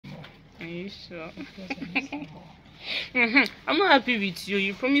you sure? Because I'm not happy with you.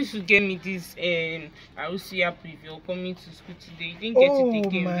 You promised to get me this I will see you preview coming to school today. You didn't get it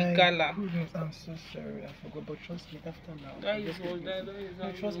again with gala. goodness, I'm so sorry. I forgot, but trust me, after now. That is all. That is No,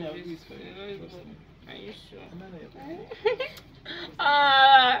 how trust me, you I'll do always it for feel. you. That is Trust all. me. Are you sure?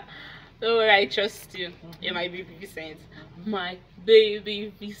 I Don't worry, I trust you. You're my baby Vicent. My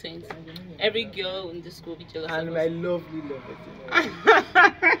baby Vicent. Every girl in the school will be jealous and of my us. lovely love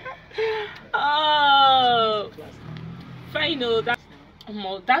it. Oh, final.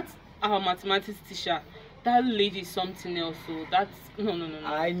 That's our mathematics teacher. That lady is something else. So that's no.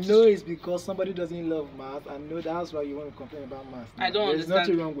 I know it's because somebody doesn't love math. I know that's why you want to complain about math. I don't There's understand.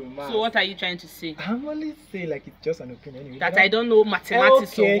 nothing wrong with math. So what are you trying to say? I'm only saying like it's just an opinion. Anyway. That I don't know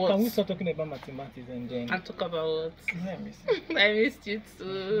mathematics okay, or what? can we stop talking about mathematics and then? And talk about what? Yeah, miss you. I missed you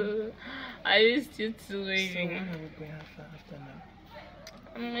too. I missed you too, So baby. when are we going after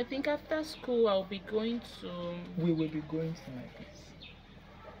now? I think after school I'll be going to. We will be going to my place.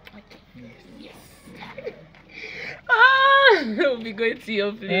 Okay. Yes. We'll be going to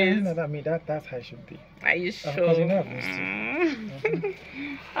your place. No, that's how it should be. Are you sure? Because you know I've missed you.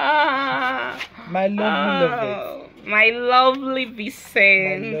 My My lovely My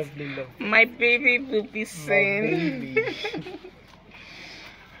Vicent. lovely love. My baby will be My sent. baby.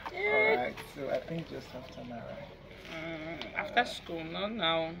 Alright, so I think just after now, right? After school, not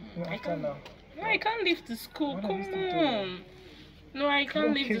now. No, after now. No, I can't leave the school. What are Come we still on. doing? No, I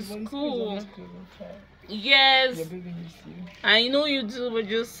can't leave the but it's school. almost closing time. Yes, Your baby needs you. I know you do, but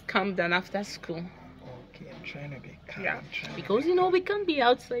just calm down after school. Okay, I'm trying to be calm. Yeah, I'm trying because to you know we can't be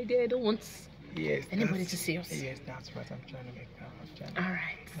outside there. I don't want yes, anybody that's- to see us. Yes, that's what I'm trying to be calm. I'm trying to All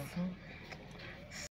right. Mhm.